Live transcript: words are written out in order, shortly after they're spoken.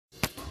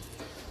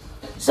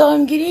So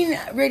I'm getting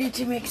ready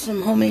to make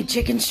some homemade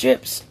chicken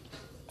strips.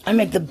 I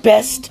make the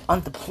best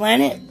on the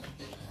planet.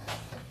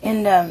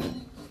 And, I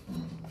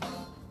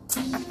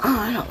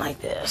don't like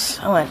this.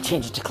 I want to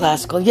change it to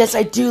classical. Yes,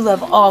 I do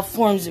love all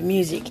forms of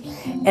music.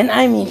 And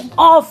I mean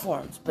all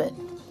forms, but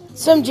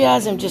some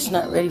jazz I'm just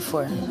not ready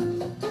for.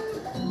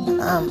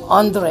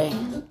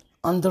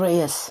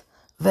 Andreas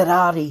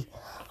Verardi.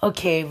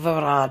 Okay,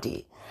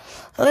 Verardi.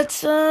 Let's,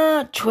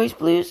 Choice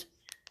Blues.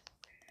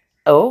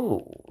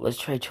 Oh, let's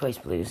try Choice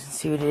Blues and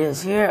see what it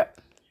is here.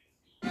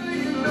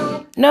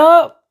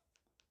 No.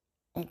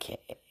 Okay.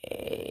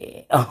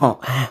 Oh,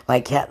 my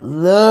cat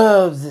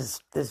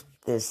loves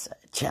this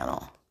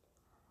channel.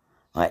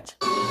 Watch.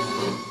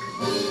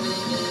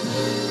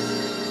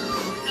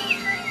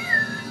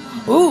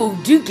 Ooh,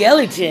 Duke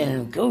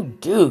Ellington. Go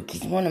Duke.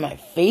 He's one of my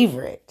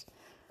favorite.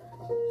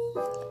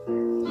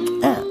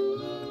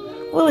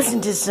 We'll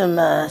listen to some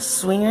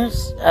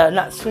swingers.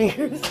 Not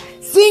swingers.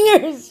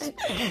 Singers.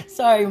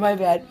 Sorry, my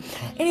bad.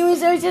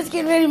 Anyways, I was just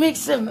getting ready to make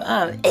some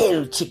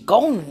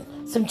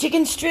some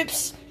chicken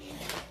strips.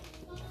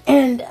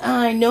 And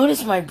I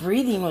noticed my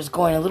breathing was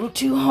going a little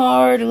too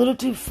hard, a little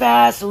too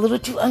fast, a little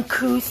too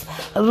uncouth,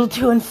 a little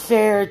too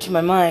unfair to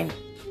my mind.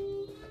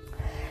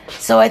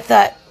 So I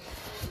thought,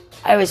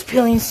 I was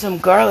peeling some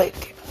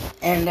garlic,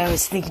 and I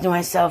was thinking to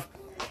myself,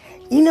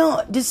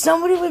 does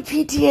somebody with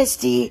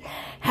PTSD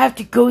have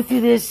to go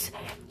through this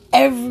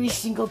every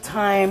single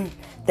time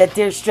that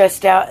they're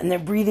stressed out and their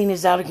breathing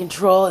is out of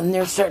control and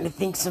they're starting to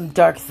think some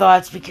dark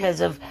thoughts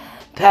because of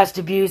past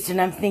abuse? And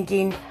I'm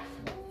thinking,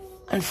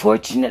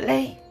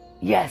 unfortunately,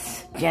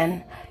 yes,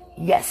 Jen,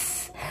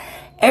 yes.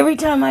 Every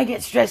time I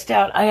get stressed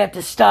out, I have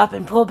to stop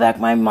and pull back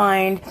my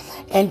mind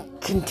and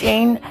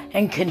contain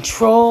and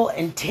control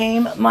and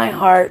tame my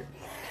heart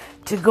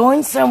to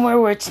going somewhere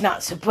where it's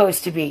not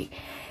supposed to be.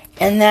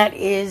 And that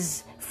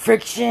is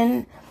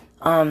friction,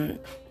 and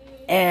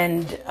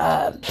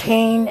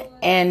pain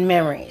and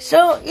memory.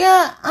 So,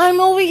 yeah, I'm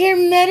over here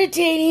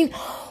meditating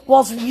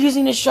whilst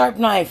using a sharp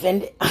knife.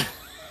 And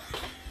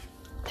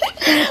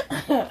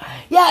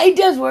yeah, it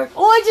does work.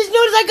 Oh, I just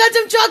noticed I got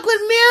some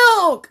chocolate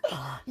milk.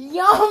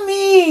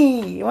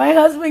 Yummy. My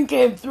husband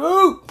came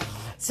through.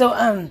 So,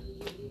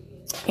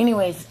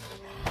 anyways,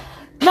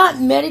 not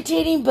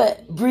meditating,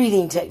 but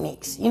breathing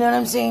techniques. You know what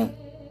I'm saying?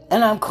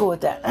 And I'm cool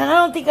with that. And I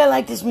don't think I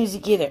like this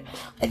music either.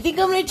 I think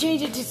I'm going to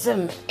change it to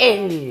some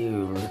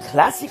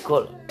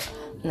classical.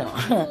 No.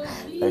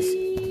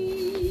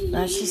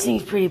 No, she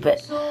sings pretty,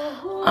 but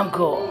I'm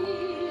cool.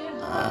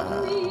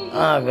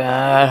 Oh,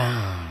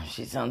 God.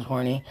 She sounds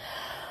horny.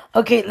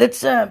 Okay,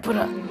 let's put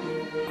on.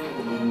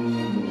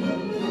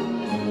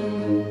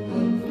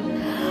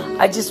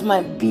 I just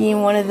might be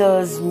in one of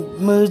those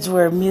moods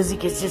where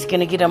music is just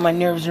going to get on my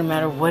nerves no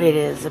matter what it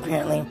is,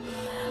 apparently.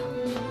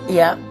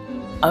 Yeah.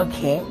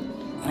 Okay.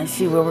 I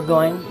see where we're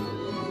going.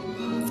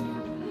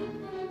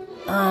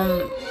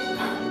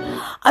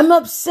 I'm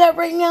upset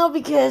right now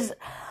because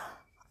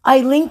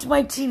I linked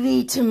my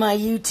TV to my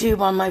YouTube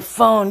on my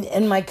phone,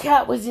 and my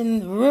cat was in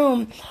the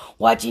room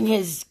watching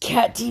his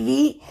cat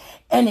TV,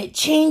 and it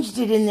changed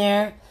it in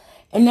there,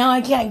 and now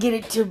I can't get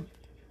it to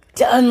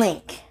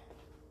unlink.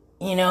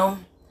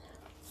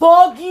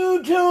 Fuck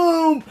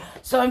YouTube!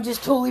 So I'm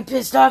just totally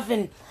pissed off,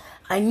 and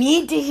I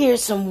need to hear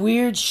some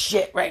weird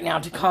shit right now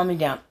to calm me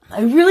down.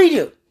 I really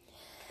do.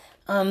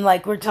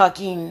 Like we're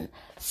talking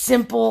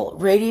simple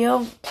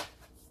radio.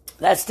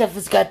 That stuff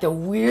has got the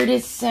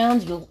weirdest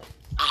sounds you'll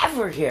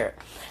ever hear.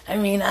 I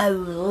mean, I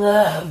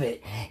love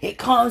it. It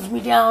calms me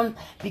down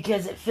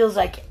because it feels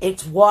like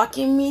it's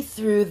walking me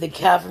through the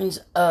caverns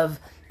of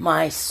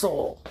my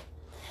soul.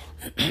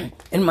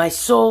 And my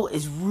soul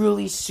is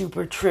really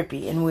super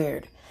trippy and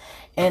weird.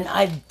 And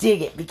I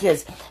dig it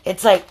because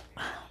it's like,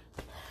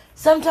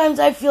 sometimes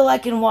I feel I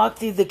can walk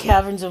through the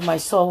caverns of my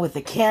soul with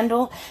a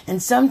candle,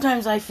 and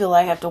sometimes I feel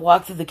I have to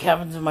walk through the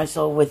caverns of my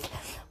soul with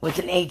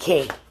an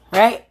AK,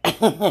 right?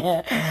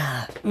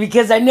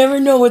 Because I never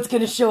know what's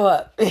going to show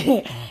up.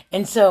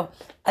 And so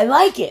I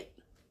like it.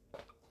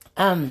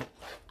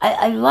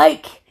 I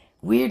like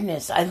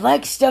weirdness. I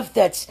like stuff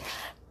that's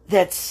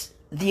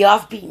the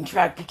off-beaten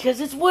track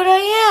because it's what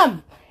I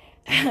am.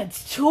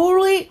 It's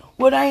totally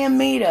what I am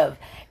made of.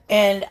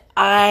 And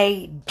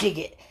I dig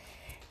it.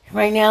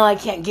 Right now, I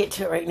can't get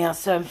to it right now,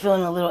 so I'm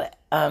feeling a little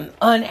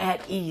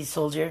at ease,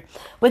 soldier.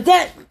 With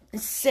that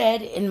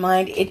said in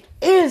mind, it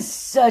is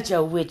such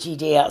a witchy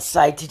day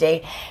outside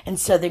today in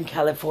Southern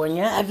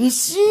California. Have you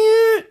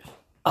seen it?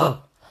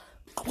 Oh,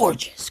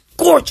 gorgeous,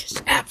 gorgeous,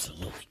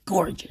 absolutely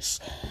gorgeous.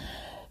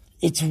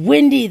 It's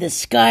windy, the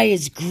sky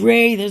is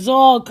gray, there's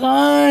all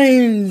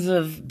kinds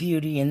of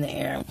beauty in the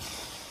air.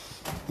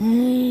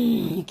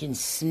 You can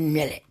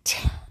smell it.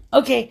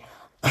 Okay.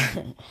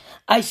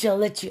 I shall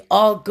let you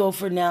all go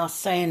for now.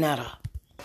 Sayonara.